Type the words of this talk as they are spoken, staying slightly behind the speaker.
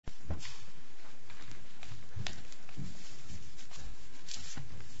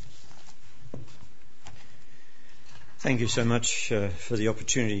Thank you so much for the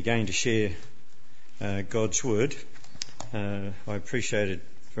opportunity again to share God's Word. I appreciated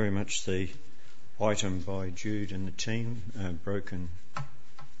very much the item by Jude and the team, Broken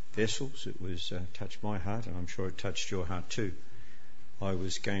Vessels. It was touched my heart, and I'm sure it touched your heart too. I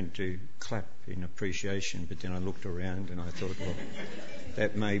was going to clap in appreciation, but then I looked around and I thought, well,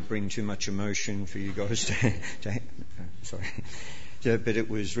 that may bring too much emotion for you guys sorry. But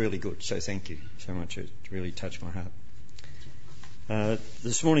it was really good, so thank you so much. It really touched my heart.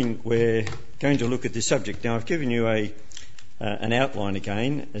 This morning we're going to look at this subject. Now I've given you an outline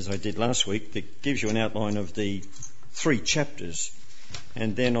again, as I did last week, that gives you an outline of the 3 chapters,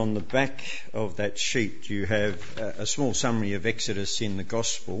 and then on the back of that sheet you have a small summary of Exodus in the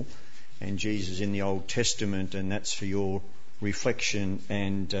Gospel and Jesus in the Old Testament, and that's for your reflection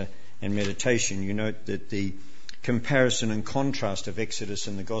and meditation. You note that the comparison and contrast of Exodus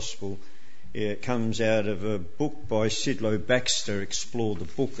and the Gospel comes out of a book by Sidlow Baxter, Explore the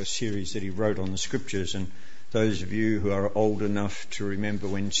Book, a series that he wrote on the Scriptures. And those of you who are old enough to remember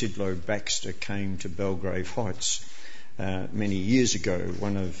when Sidlow Baxter came to Belgrave Heights many years ago,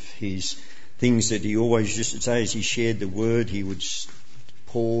 one of his things that he always used to say as he shared the word, he would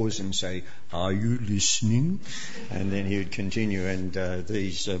pause and say, "Are you listening?" And then he would continue, and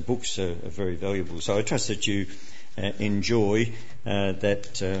these books are very valuable. So I trust that you enjoy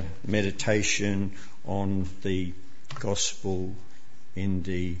that meditation on the Gospel in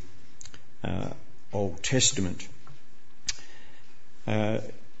the Old Testament.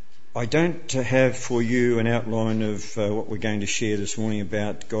 I don't have for you an outline of what we're going to share this morning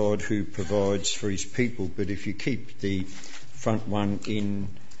about God who provides for his people, but if you keep the front one in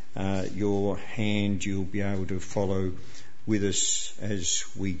your hand, you'll be able to follow with us as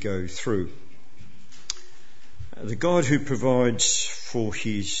we go through. The God who provides for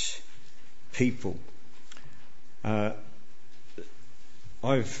his people. I've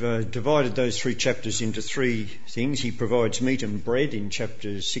divided those 3 chapters into 3 things. He provides meat and bread in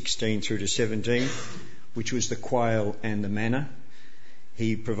chapters 16 through to 17, which was the quail and the manna.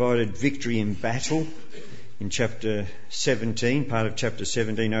 He provided victory in battle in chapter 17, part of chapter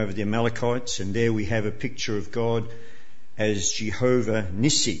 17, over the Amalekites, and there we have a picture of God as Jehovah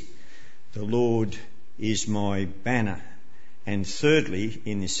Nissi, the Lord is my banner. And thirdly,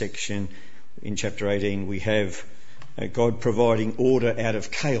 in this section, in chapter 18, we have God providing order out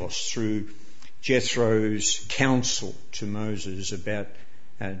of chaos through Jethro's counsel to Moses about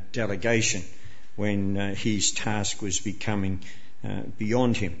delegation when his task was becoming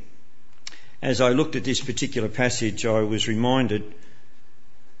beyond him. As I looked at this particular passage, I was reminded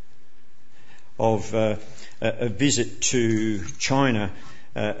of a visit to China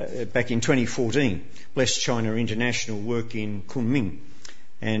back in 2014, Bless China International work in Kunming.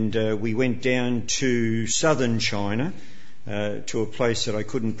 And we went down to southern China to a place that I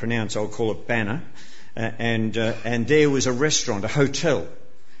couldn't pronounce. I'll call it Banner. And there was a restaurant, a hotel,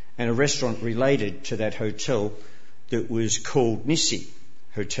 and a restaurant related to that hotel that was called Nissi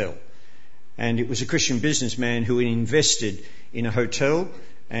Hotel. And it was a Christian businessman who had invested in a hotel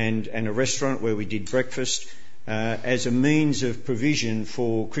and a restaurant where we did breakfast as a means of provision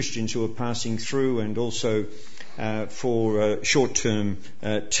for Christians who are passing through, and also for short-term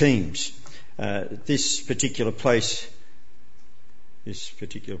teams. This particular place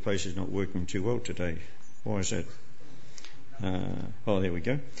is not working too well today. Why is that? There we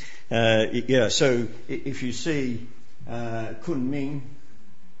go. So if you see Kunming,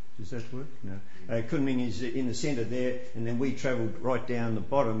 does that work? No. Kunming is in the centre there, and then we travelled right down the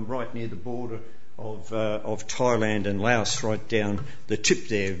bottom, right near the border of Thailand and Laos, right down the tip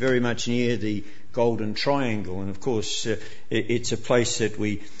there, very much near the Golden Triangle. And of course it's a place that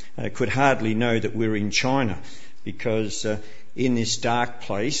we could hardly know that we're in China, because in this dark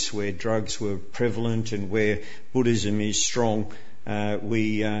place where drugs were prevalent and where Buddhism is strong,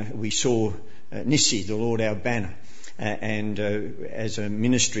 we saw Nissi, the Lord our banner, and as a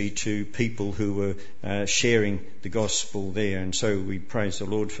ministry to people who were sharing the gospel there. And so we praise the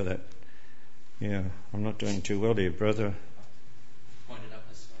Lord for that. Yeah, I'm not doing too well here, brother. Point it up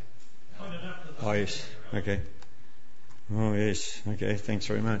this way. Point it up to the Oh, yes. Okay. Oh, yes. Okay, thanks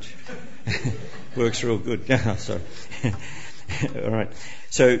very much. Works real good. Sorry. All right.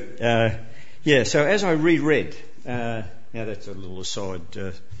 So, so as I reread, now that's a little aside,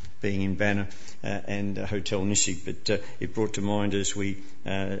 being in Banner and Hotel Nissi, but it brought to mind as we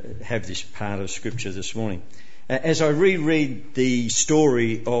have this part of Scripture this morning. As I reread the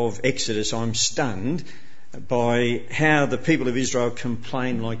story of Exodus, I'm stunned by how the people of Israel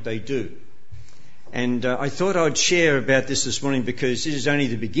complain like they do. And I thought I'd share about this morning because this is only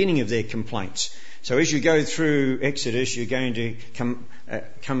the beginning of their complaints. So as you go through Exodus, you're going to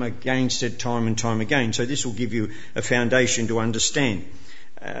come against it time and time again. So this will give you a foundation to understand.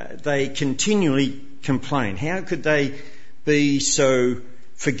 They continually complain. How could they be so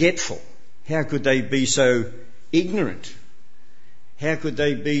forgetful? How could they be so ignorant? How could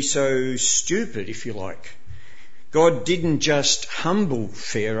they be so stupid, if you like? God didn't just humble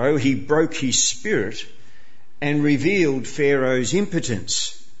Pharaoh, he broke his spirit and revealed Pharaoh's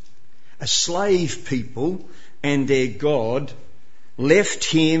impotence. A slave people and their God left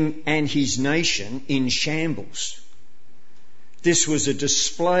him and his nation in shambles. This was a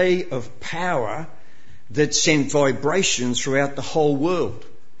display of power that sent vibrations throughout the whole world,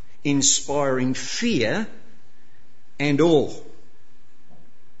 inspiring fear and awe.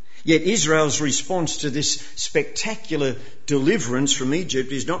 Yet Israel's response to this spectacular deliverance from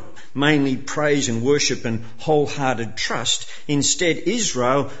Egypt is not mainly praise and worship and wholehearted trust. Instead,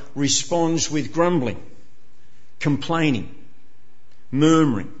 Israel responds with grumbling, complaining,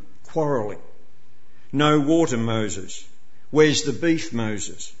 murmuring, quarrelling. No water, Moses. Where's the beef,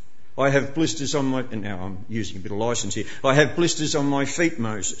 Moses? I have blisters on my... Now I'm using a bit of license here. I have blisters on my feet,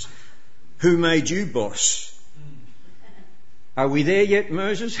 Moses. Who made you boss? Are we there yet,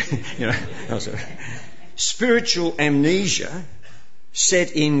 Moses? Spiritual amnesia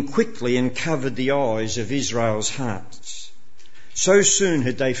set in quickly and covered the eyes of Israel's hearts. So soon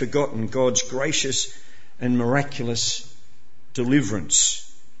had they forgotten God's gracious and miraculous deliverance.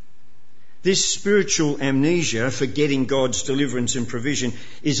 This spiritual amnesia, forgetting God's deliverance and provision,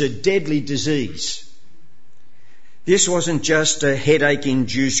 is a deadly disease. This wasn't just a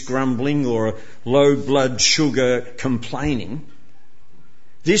headache-induced grumbling or a low blood sugar complaining.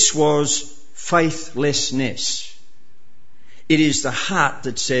 This was faithlessness. It is the heart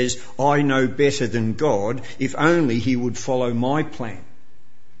that says, I know better than God, if only he would follow my plan.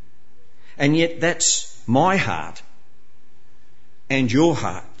 And yet that's my heart and your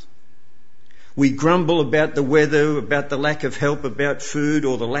heart. We grumble about the weather, about the lack of help, about food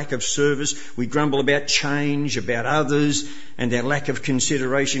or the lack of service. We grumble about change, about others and their lack of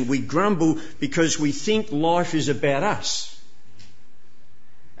consideration. We grumble because we think life is about us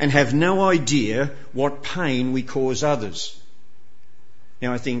and have no idea what pain we cause others.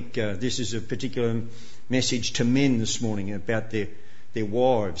 Now I think this is a particular message to men this morning about their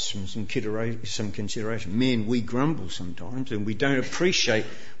wives, some consideration. Men, we grumble sometimes and we don't appreciate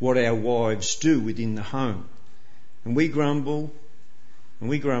what our wives do within the home. And we grumble and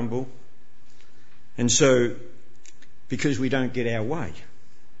we grumble. And so, because we don't get our way.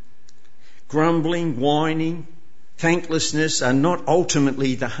 Grumbling, whining, thanklessness are not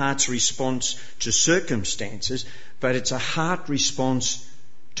ultimately the heart's response to circumstances, but it's a heart response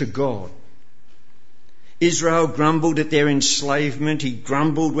to God. Israel grumbled at their enslavement. He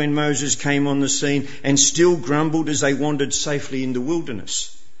grumbled when Moses came on the scene and still grumbled as they wandered safely in the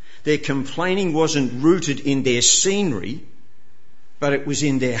wilderness. Their complaining wasn't rooted in their scenery, but it was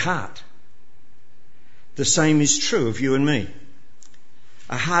in their heart. The same is true of you and me.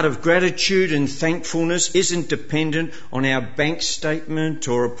 A heart of gratitude and thankfulness isn't dependent on our bank statement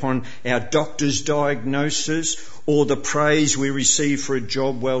or upon our doctor's diagnosis or the praise we receive for a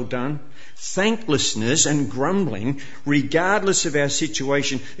job well done. Thanklessness and grumbling, regardless of our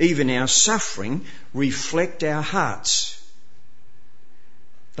situation, even our suffering, reflect our hearts.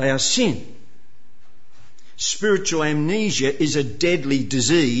 They are sin. Spiritual amnesia is a deadly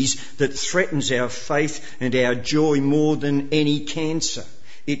disease that threatens our faith and our joy more than any cancer.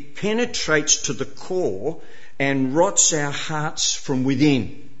 It penetrates to the core and rots our hearts from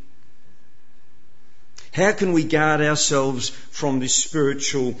within. How can we guard ourselves from this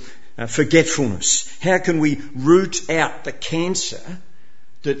spiritual forgetfulness? How can we root out the cancer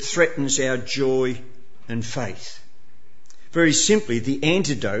that threatens our joy and faith? Very simply, the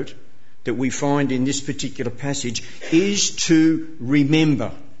antidote that we find in this particular passage is to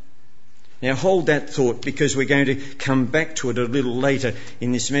remember. Now hold that thought because we're going to come back to it a little later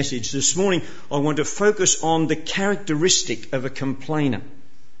in this message. This morning I want to focus on the characteristic of a complainer.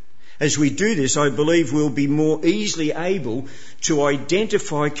 As we do this, I believe we'll be more easily able to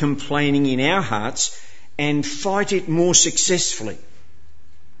identify complaining in our hearts and fight it more successfully.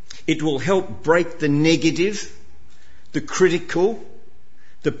 It will help break the negative, the critical,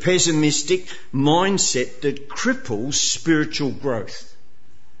 the pessimistic mindset that cripples spiritual growth.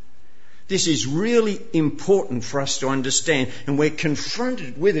 This is really important for us to understand, and we're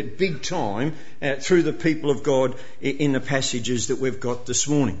confronted with it big time through the people of God in the passages that we've got this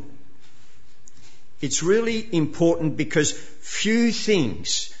morning. It's really important because few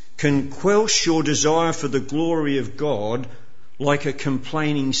things can quench your desire for the glory of God like a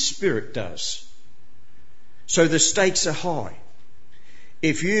complaining spirit does. So the stakes are high.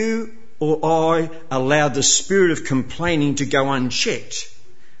 If you or I allow the spirit of complaining to go unchecked,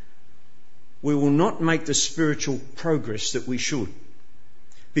 we will not make the spiritual progress that we should.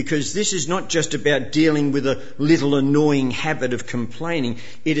 Because this is not just about dealing with a little annoying habit of complaining.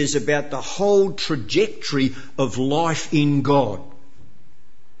 It is about the whole trajectory of life in God.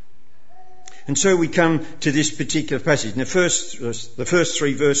 And so we come to this particular passage. In the first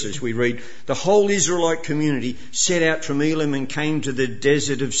 3 verses we read, the whole Israelite community set out from Elim and came to the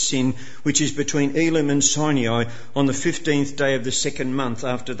desert of Sin, which is between Elim and Sinai, on the 15th day of the 2nd month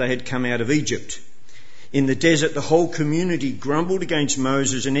after they had come out of Egypt. In the desert, the whole community grumbled against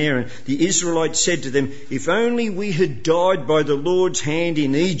Moses and Aaron. The Israelites said to them, if only we had died by the Lord's hand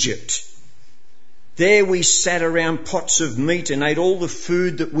in Egypt. There we sat around pots of meat and ate all the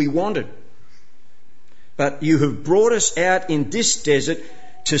food that we wanted. But you have brought us out in this desert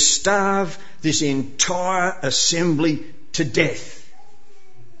to starve this entire assembly to death.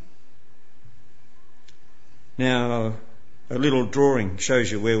 Now, a little drawing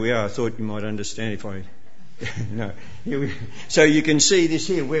shows you where we are. I thought you might understand if I... No. So you can see this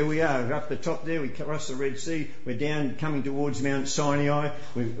here, where we are. Up the top there, we cross the Red Sea. We're down, coming towards Mount Sinai.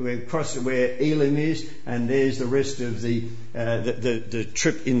 We're across where Elim is, and there's the rest of the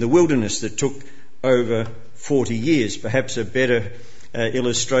trip in the wilderness that took over 40 years. Perhaps a better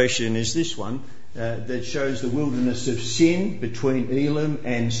illustration is this one that shows the wilderness of Sin between Elim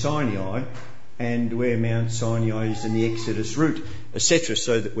and Sinai, and where Mount Sinai is in the Exodus route, etc.,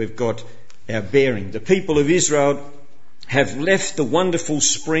 so that we've got our bearing. The people of Israel have left the wonderful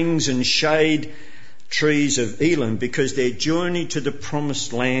springs and shade trees of Elim because their journey to the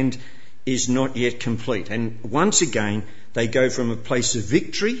promised land is not yet complete. And once again, they go from a place of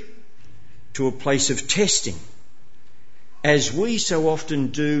victory to a place of testing, as we so often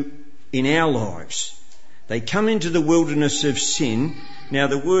do in our lives. They come into the wilderness of Sin. Now,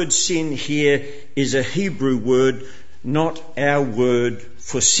 the word sin here is a Hebrew word, not our word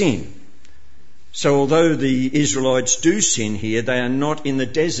for sin. So although the Israelites do sin here, they are not in the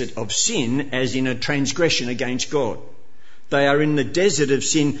desert of sin as in a transgression against God. They are in the desert of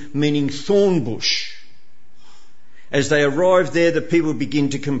sin, meaning thorn bush. As they arrive there, the people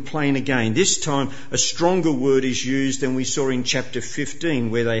begin to complain again. This time, a stronger word is used than we saw in chapter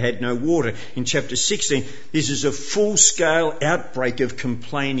 15, where they had no water. In chapter 16, this is a full-scale outbreak of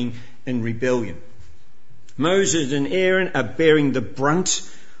complaining and rebellion. Moses and Aaron are bearing the brunt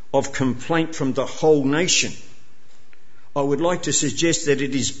of complaint from the whole nation. I would like to suggest that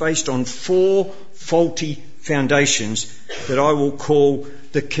it is based on 4 faulty foundations that I will call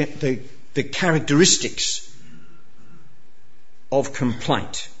the characteristics of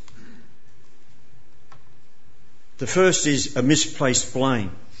complaint. The first is a misplaced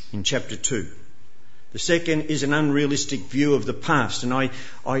blame in chapter 2. The second is an unrealistic view of the past, and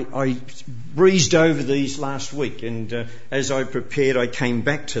I breezed over these last week, and as I prepared I came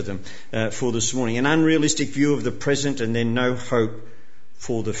back to them for this morning. An unrealistic view of the present, and then no hope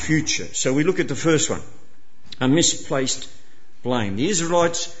for the future. So we look at the first one, a misplaced blame. The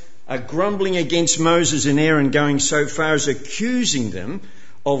Israelites are grumbling against Moses and Aaron, going so far as accusing them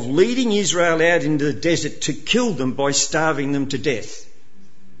of leading Israel out into the desert to kill them by starving them to death.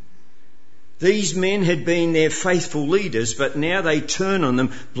 These men had been their faithful leaders, but now they turn on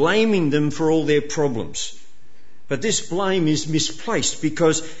them, blaming them for all their problems. But this blame is misplaced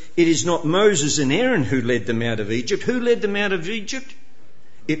because it is not Moses and Aaron who led them out of Egypt. Who led them out of Egypt?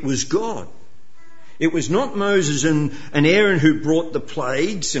 It was God. It was not Moses and Aaron who brought the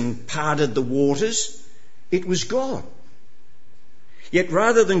plagues and parted the waters. It was God. Yet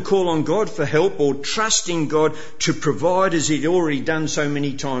rather than call on God for help or trust in God to provide as he'd already done so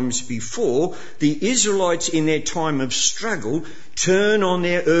many times before, the Israelites in their time of struggle turn on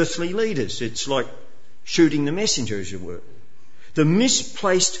their earthly leaders. It's like shooting the messenger, as it were. The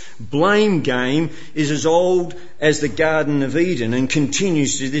misplaced blame game is as old as the Garden of Eden and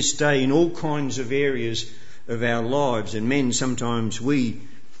continues to this day in all kinds of areas of our lives. And men, sometimes we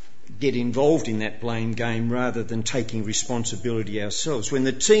get involved in that blame game rather than taking responsibility ourselves. When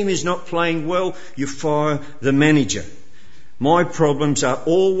the team is not playing well, you fire the manager. My problems are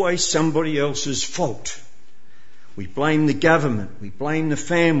always somebody else's fault. We blame the government, we blame the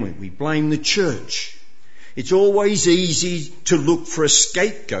family, we blame the church. It's always easy to look for a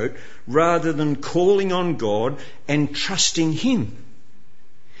scapegoat rather than calling on God and trusting him.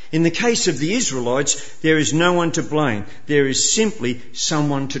 In the case of the Israelites, there is no one to blame. There is simply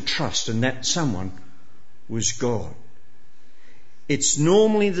someone to trust, and that someone was God. it's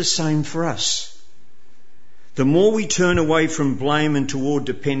normally the same for us. The more we turn away from blame and toward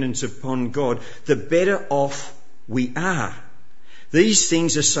dependence upon God, the better off we are. These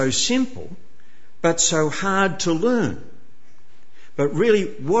things are so simple, but so hard to learn. But really,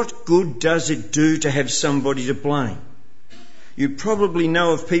 what good does it do to have somebody to blame? You probably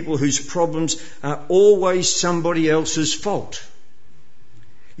know of people whose problems are always somebody else's fault.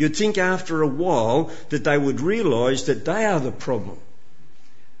 You'd think after a while that they would realise that they are the problem.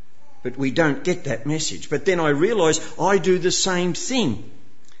 But we don't get that message. But then I realise I do the same thing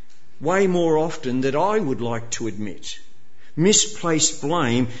way more often than I would like to admit. Misplaced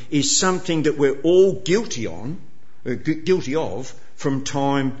blame is something that we're all guilty of from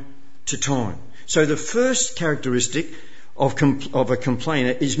time to time. So the first characteristic of a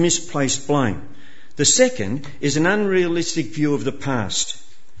complainer is misplaced blame. The second is an unrealistic view of the past.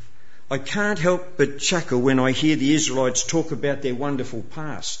 I can't help but chuckle when I hear the Israelites talk about their wonderful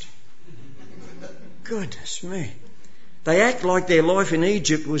past. Goodness me. They act like their life in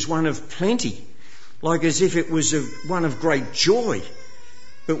Egypt was one of plenty, like as if it was one of great joy.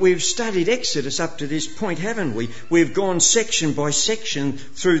 But we've studied Exodus up to this point, haven't we? We've gone section by section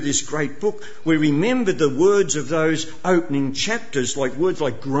through this great book. We remembered the words of those opening chapters, like words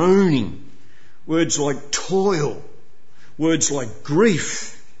like groaning, words like toil, words like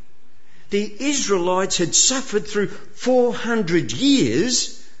grief. The Israelites had suffered through 400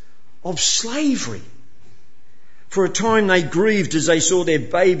 years of slavery. For a time they grieved as they saw their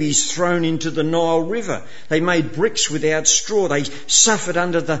babies thrown into the Nile River. They made bricks without straw. They suffered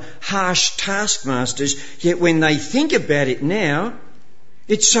under the harsh taskmasters. Yet when they think about it now,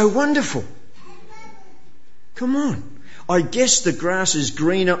 it's so wonderful. Come on. I guess the grass is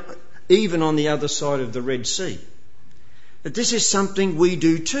greener even on the other side of the Red Sea. But this is something we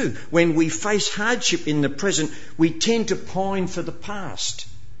do too. When we face hardship in the present, we tend to pine for the past.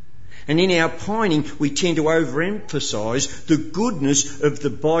 And in our pining, we tend to overemphasise the goodness of the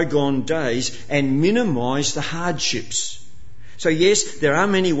bygone days and minimise the hardships. So yes, there are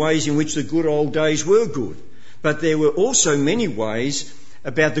many ways in which the good old days were good, but there were also many ways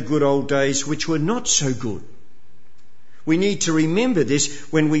about the good old days which were not so good. We need to remember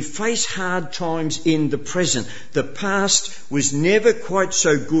this when we face hard times in the present. The past was never quite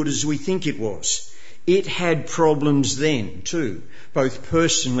so good as we think it was. It had problems then too, both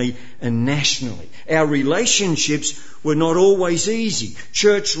personally and nationally. Our relationships were not always easy.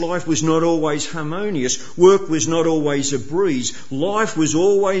 Church life was not always harmonious. Work was not always a breeze. Life was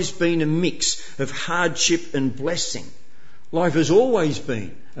always been a mix of hardship and blessing. Life has always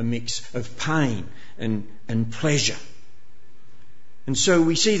been a mix of pain and pleasure. And so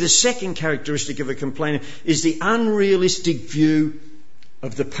we see the second characteristic of a complainer is the unrealistic view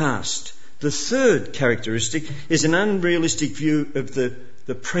of the past. The third characteristic is an unrealistic view of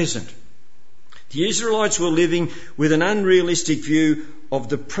the present. The Israelites were living with an unrealistic view of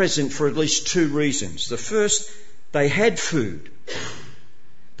the present for at least two reasons. The first, they had food.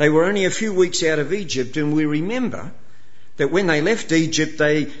 They were only a few weeks out of Egypt, and we remember that when they left Egypt,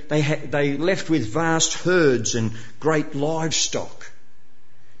 they left with vast herds and great livestock.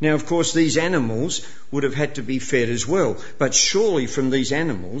 Now, of course, these animals would have had to be fed as well, but surely from these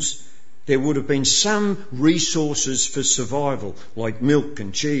animals there would have been some resources for survival, like milk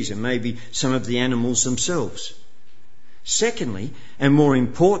and cheese and maybe some of the animals themselves. Secondly, and more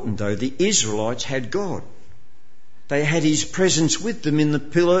important though, the Israelites had God. They had his presence with them in the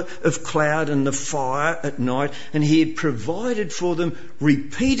pillar of cloud and the fire at night, and he had provided for them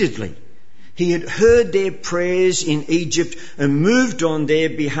repeatedly. He had heard their prayers in Egypt and moved on their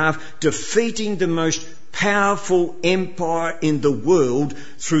behalf, defeating the most powerful empire in the world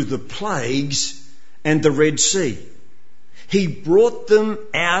through the plagues and the Red Sea. He brought them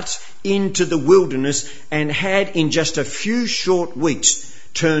out into the wilderness and had in just a few short weeks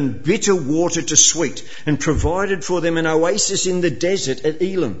turned bitter water to sweet and provided for them an oasis in the desert at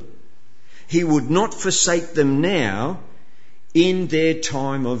Elim. He would not forsake them now in their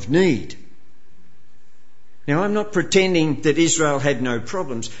time of need. Now, I'm not pretending that Israel had no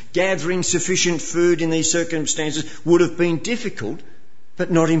problems. Gathering sufficient food in these circumstances would have been difficult,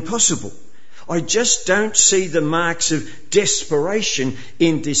 but not impossible. I just don't see the marks of desperation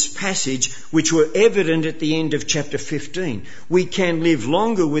in this passage which were evident at the end of chapter 15. We can live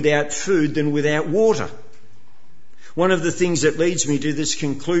longer without food than without water. One of the things that leads me to this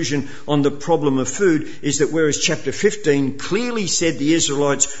conclusion on the problem of food is that whereas chapter 15 clearly said the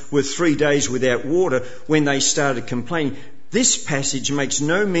Israelites were 3 days without water when they started complaining, this passage makes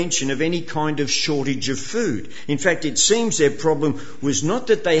no mention of any kind of shortage of food. In fact, it seems their problem was not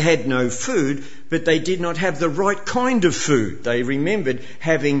that they had no food, but they did not have the right kind of food they remembered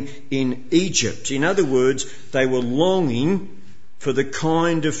having in Egypt. In other words, they were longing for the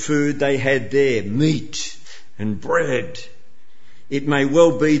kind of food they had there, meat and bread. It may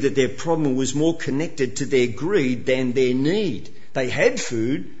well be that their problem was more connected to their greed than their need. They had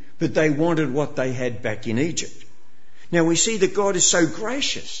food, but they wanted what they had back in Egypt. Now we see that God is so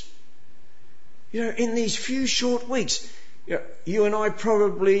gracious. In these few short weeks, you and I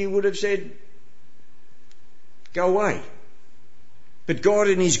probably would have said, go away. But God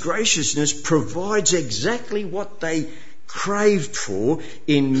in His graciousness provides exactly what they craved for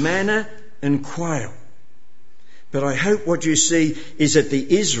in manna and quail. But I hope what you see is that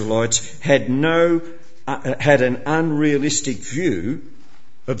the Israelites had an unrealistic view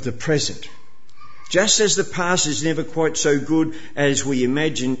of the present. Just as the past is never quite so good as we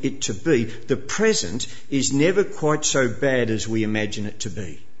imagine it to be, the present is never quite so bad as we imagine it to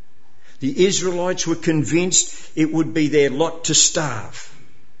be. The Israelites were convinced it would be their lot to starve,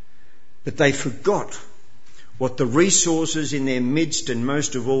 but they forgot what the resources in their midst, and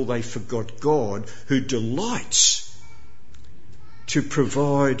most of all they forgot God, who delights to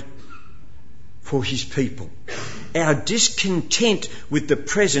provide for His people. Our discontent with the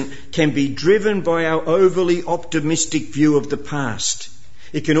present can be driven by our overly optimistic view of the past.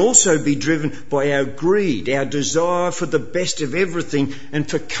 It can also be driven by our greed, our desire for the best of everything and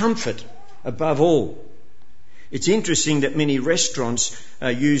for comfort above all. It's interesting that many restaurants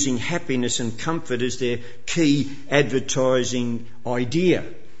are using happiness and comfort as their key advertising idea.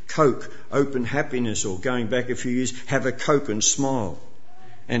 Coke, open happiness, or going back a few years, have a Coke and smile.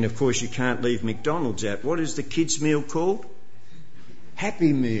 And of course you can't leave McDonald's out. What is the kids' meal called?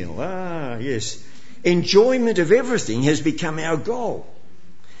 Happy Meal. Ah, yes. Enjoyment of everything has become our goal.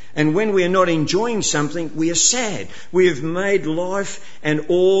 And when we are not enjoying something, we are sad. We have made life an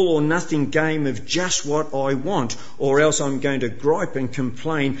all or nothing game of just what I want, or else I'm going to gripe and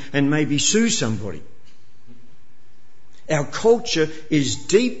complain and maybe sue somebody. Our culture is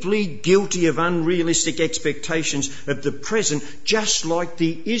deeply guilty of unrealistic expectations of the present, just like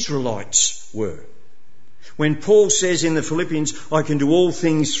the Israelites were. When Paul says in the Philippians, I can do all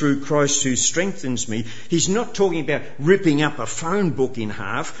things through Christ who strengthens me, he's not talking about ripping up a phone book in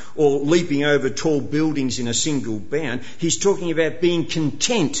half or leaping over tall buildings in a single bound. He's talking about being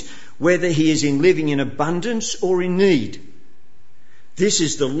content, whether he is in living in abundance or in need. This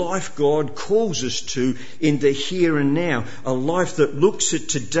is the life God calls us to in the here and now, a life that looks at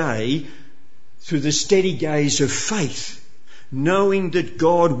today through the steady gaze of faith, knowing that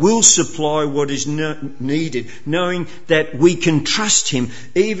God will supply what is needed, knowing that we can trust Him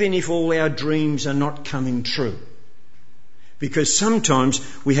even if all our dreams are not coming true. Because sometimes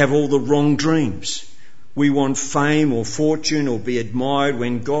we have all the wrong dreams. We want fame or fortune or be admired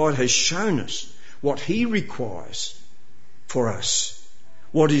when God has shown us what He requires for us.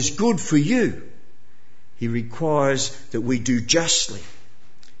 What is good for you? He requires that we do justly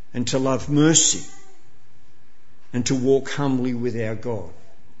and to love mercy and to walk humbly with our God.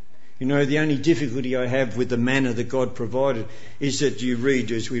 The only difficulty I have with the manna that God provided is that you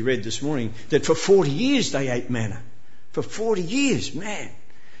read, as we read this morning, that for 40 years they ate manna. For 40 years, man.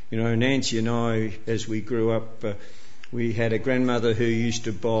 Nancy and I, as we grew up, we had a grandmother who used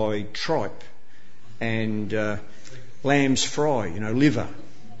to buy tripe and lamb's fry, liver.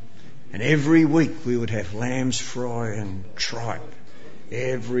 And every week we would have lamb's fry and tripe.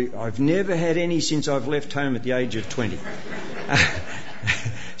 I've never had any since I've left home at the age of 20.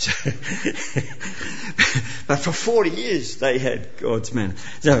 But for 40 years they had God's manna.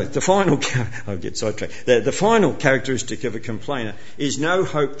 So I'll get sidetracked. The final characteristic of a complainer is no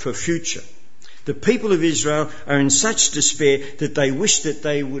hope for future. The people of Israel are in such despair that they wish that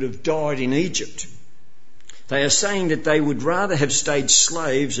they would have died in Egypt. They are saying that they would rather have stayed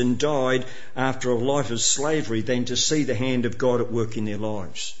slaves and died after a life of slavery than to see the hand of God at work in their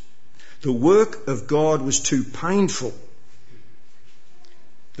lives. The work of God was too painful.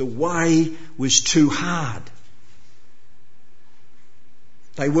 The way was too hard.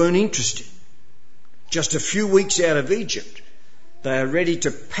 They weren't interested. Just a few weeks out of Egypt, they are ready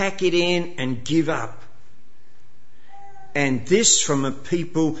to pack it in and give up. And this from a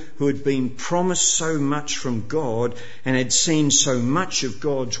people who had been promised so much from God and had seen so much of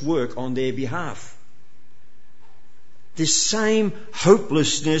God's work on their behalf. This same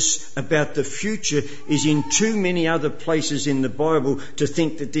hopelessness about the future is in too many other places in the Bible to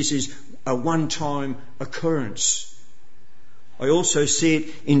think that this is a one-time occurrence. I also see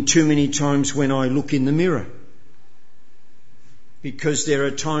it in too many times when I look in the mirror. Because there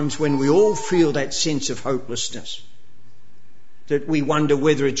are times when we all feel that sense of hopelessness. that we wonder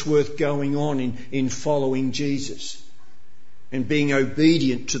whether it's worth going on in following Jesus and being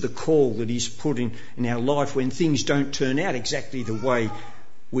obedient to the call that He's put in our life when things don't turn out exactly the way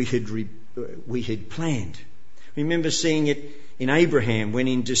we had planned. Remember seeing it in Abraham when,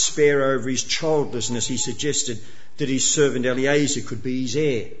 in despair over his childlessness, he suggested that his servant Eliezer could be his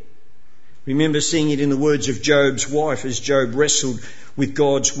heir. Remember seeing it in the words of Job's wife as Job wrestled with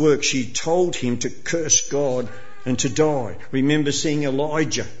God's work. She told him to curse God and to die. Remember seeing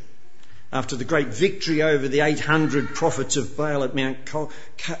Elijah after the great victory over the 800 prophets of Baal at Mount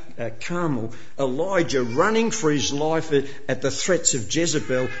Carmel. Elijah running for his life at the threats of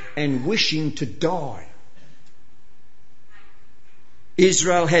Jezebel and wishing to die.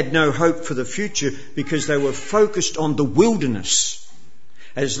 Israel had no hope for the future because they were focused on the wilderness.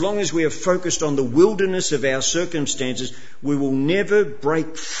 As long as we are focused on the wilderness of our circumstances, we will never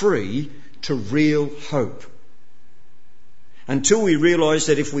break free to real hope. Until we realise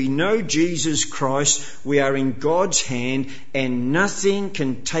that if we know Jesus Christ, we are in God's hand and nothing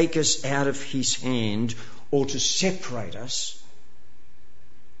can take us out of His hand or to separate us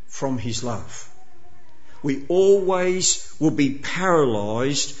from His love. We always will be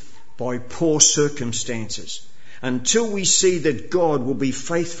paralysed by poor circumstances until we see that God will be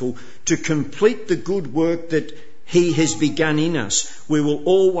faithful to complete the good work that He has begun in us. We will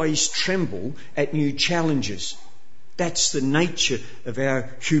always tremble at new challenges. That's the nature of our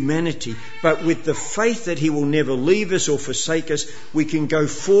humanity. But with the faith that He will never leave us or forsake us, we can go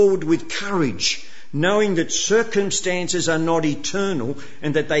forward with courage, knowing that circumstances are not eternal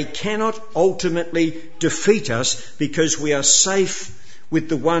and that they cannot ultimately defeat us because we are safe with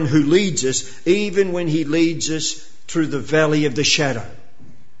the one who leads us, even when He leads us through the valley of the shadow.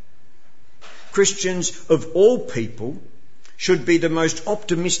 Christians of all people should be the most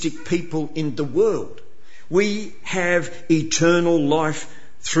optimistic people in the world. We have eternal life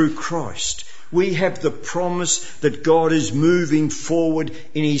through Christ. We have the promise that God is moving forward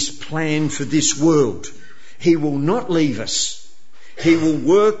in His plan for this world. He will not leave us. He will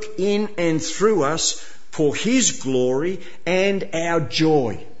work in and through us for His glory and our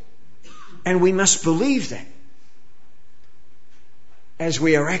joy. And we must believe that as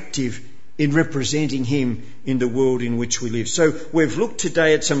we are active in representing Him in the world in which we live. So we've looked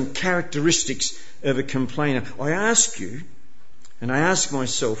today at some characteristics of a complainer. I ask you, and I ask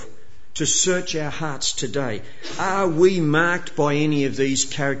myself, to search our hearts today. Are we marked by any of these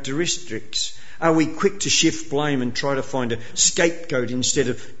characteristics? Are we quick to shift blame and try to find a scapegoat instead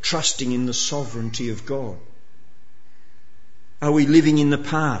of trusting in the sovereignty of God? Are we living in the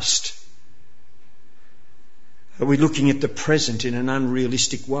past? Are we looking at the present in an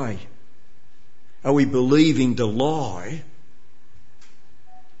unrealistic way? Are we believing the lie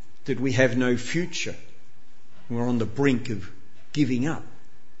that we have no future? We're on the brink of giving up.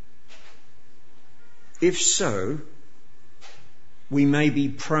 If so, we may be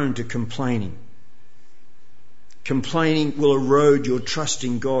prone to complaining. Complaining will erode your trust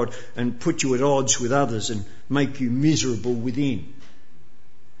in God and put you at odds with others and make you miserable within.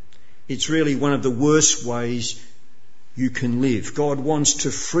 It's really one of the worst ways you can live. God wants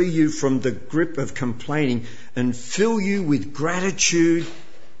to free you from the grip of complaining and fill you with gratitude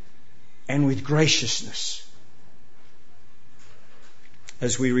and with graciousness.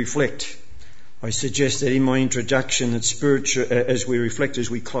 As we reflect, I suggest that in my introduction, as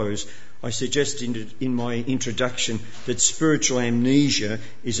we close, I suggest in my introduction that spiritual amnesia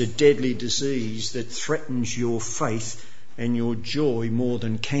is a deadly disease that threatens your faith and your joy more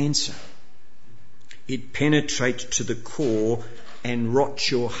than cancer. It penetrates to the core and rots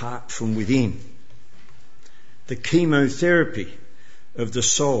your heart from within. The chemotherapy of the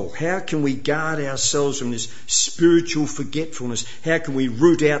soul. How can we guard ourselves from this spiritual forgetfulness? How can we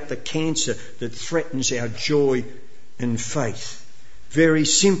root out the cancer that threatens our joy and faith? Very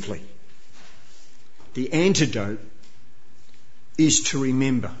simply, the antidote is to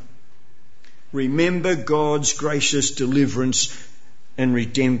remember. Remember God's gracious deliverance and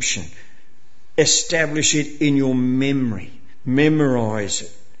redemption. Establish it in your memory. Memorize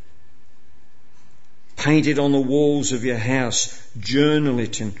it. Paint it on the walls of your house. Journal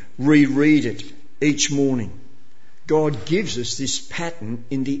it and reread it each morning. God gives us this pattern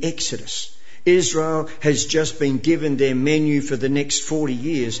in the Exodus. Israel has just been given their menu for the next 40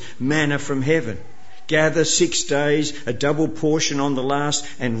 years, manna from heaven. Gather 6 days, a double portion on the last,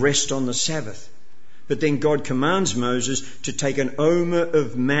 and rest on the Sabbath. But then God commands Moses to take an omer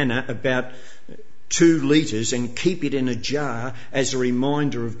of manna, about 2 litres, and keep it in a jar as a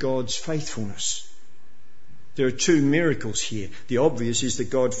reminder of God's faithfulness. There are two miracles here. The obvious is that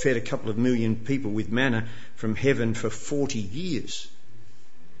God fed a couple of million people with manna from heaven for 40 years.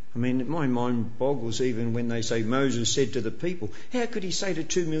 I mean, my mind boggles even when they say Moses said to the people. How could he say to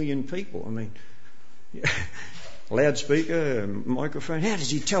 2 million people? I mean, loudspeaker, microphone. How does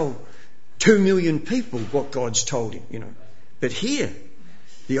he tell 2 million people what God's told him, But here,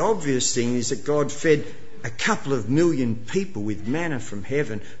 the obvious thing is that God fed a couple of million people with manna from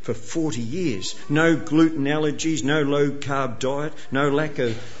heaven for 40 years. No gluten allergies, no low-carb diet, no lack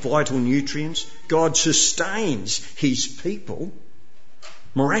of vital nutrients. God sustains his people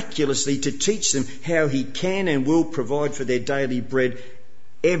miraculously to teach them how he can and will provide for their daily bread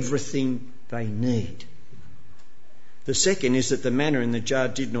everything they need. The second is that the manna in the jar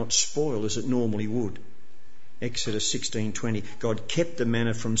did not spoil as it normally would. Exodus 16:20. God kept the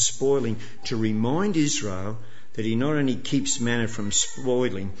manna from spoiling to remind Israel that he not only keeps manna from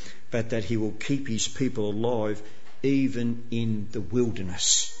spoiling, but that he will keep his people alive even in the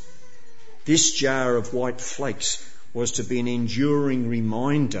wilderness. This jar of white flakes was to be an enduring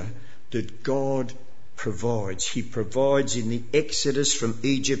reminder that God provides. He provides in the exodus from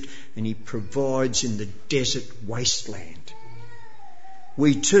Egypt, and he provides in the desert wasteland.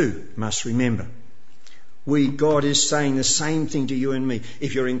 We too must remember. God is saying the same thing to you and me.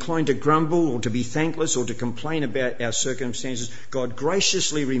 If you're inclined to grumble or to be thankless or to complain about our circumstances, God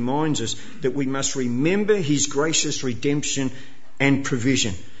graciously reminds us that we must remember his gracious redemption and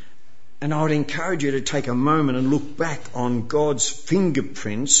provision. And I would encourage you to take a moment and look back on God's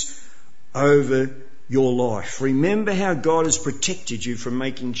fingerprints over your life. Remember how God has protected you from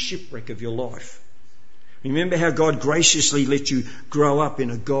making shipwreck of your life. Remember how God graciously let you grow up in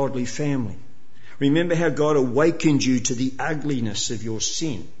a godly family. Remember how God awakened you to the ugliness of your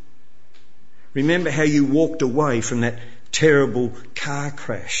sin. Remember how you walked away from that terrible car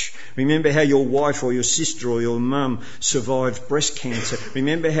crash. Remember how your wife or your sister or your mum survived breast cancer.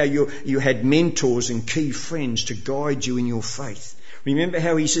 Remember how you had mentors and key friends to guide you in your faith. Remember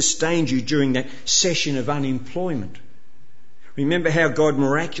how he sustained you during that session of unemployment. Remember how God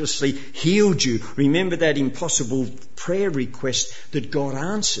miraculously healed you. Remember that impossible prayer request that God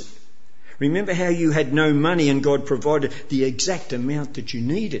answered. Remember how you had no money and God provided the exact amount that you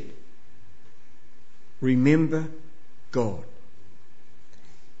needed. Remember God.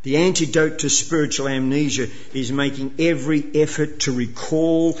 The antidote to spiritual amnesia is making every effort to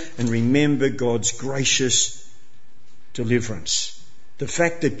recall and remember God's gracious deliverance. The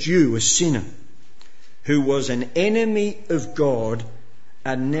fact that you, a sinner, who was an enemy of God,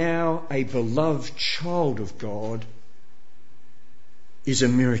 are now a beloved child of God, is a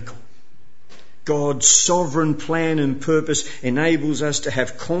miracle. God's sovereign plan and purpose enables us to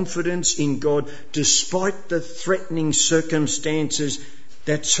have confidence in God despite the threatening circumstances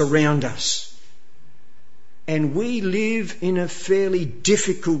that surround us. And we live in a fairly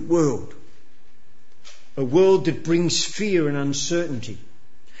difficult world, a world that brings fear and uncertainty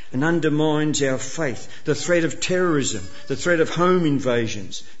and undermines our faith. The threat of terrorism, the threat of home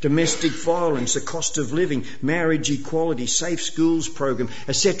invasions, domestic violence, the cost of living, marriage equality, safe schools program,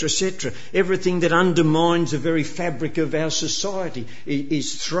 etc., etc. Everything that undermines the very fabric of our society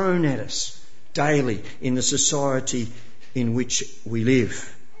is thrown at us daily in the society in which we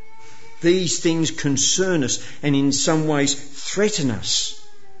live. These things concern us and in some ways threaten us.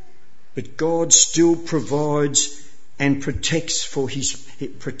 But God still provides and protects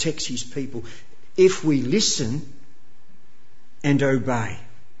his people if we listen and obey.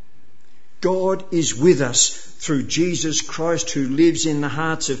 God is with us through Jesus Christ, who lives in the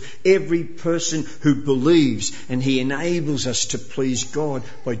hearts of every person who believes, and he enables us to please God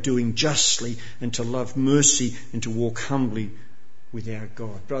by doing justly and to love mercy and to walk humbly with our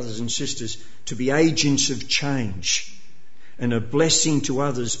God. Brothers and sisters, to be agents of change and a blessing to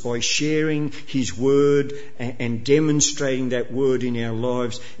others by sharing his word and demonstrating that word in our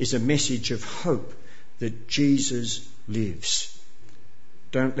lives is a message of hope that Jesus lives.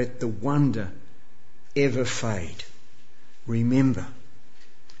 Don't let the wonder ever fade. Remember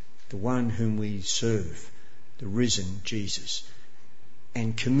the one whom we serve, the risen Jesus,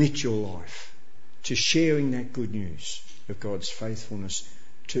 and commit your life to sharing that good news of God's faithfulness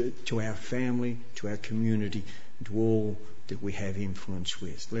to our family, to our community, and to all that we have influence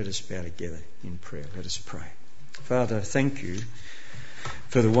with. Let us bow together in prayer. Let us pray. Father, thank you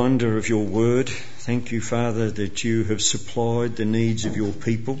for the wonder of your word. Thank you, Father, that you have supplied the needs of your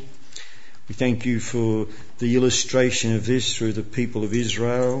people. We thank you for the illustration of this through the people of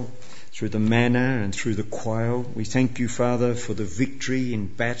Israel, through the manna and through the quail. We thank you, Father, for the victory in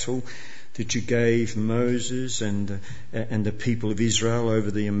battle that you gave Moses and the people of Israel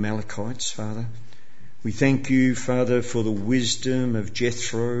over the Amalekites, Father. We thank you, Father, for the wisdom of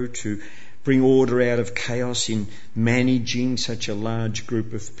Jethro to bring order out of chaos in managing such a large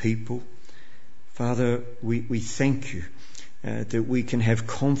group of people. Father, we thank you that we can have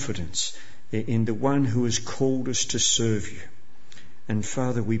confidence in the one who has called us to serve you. And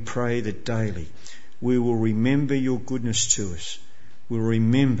Father, we pray that daily we will remember your goodness to us. We'll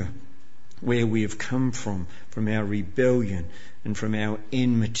remember where we have come from our rebellion and from our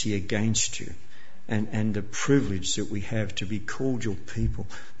enmity against you. And the privilege that we have to be called your people,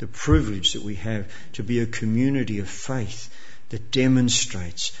 the privilege that we have to be a community of faith that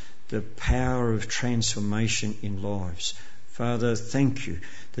demonstrates the power of transformation in lives. Father, thank you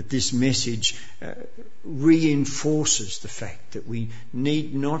that this message reinforces the fact that we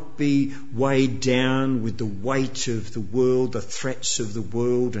need not be weighed down with the weight of the world, the threats of the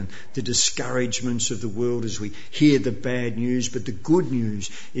world and the discouragements of the world as we hear the bad news. But the good news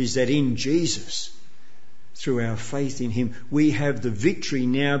is that in Jesus, through our faith in him, we have the victory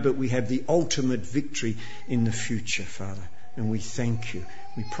now, but we have the ultimate victory in the future, Father. And we thank you.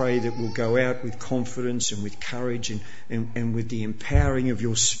 We pray that we'll go out with confidence and with courage and with the empowering of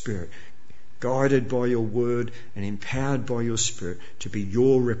your Spirit, guided by your word and empowered by your Spirit to be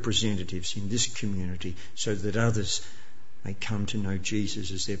your representatives in this community so that others may come to know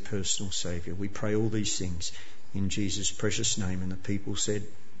Jesus as their personal Saviour. We pray all these things in Jesus' precious name. And the people said,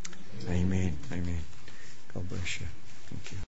 Amen. Amen. God bless you. Thank you.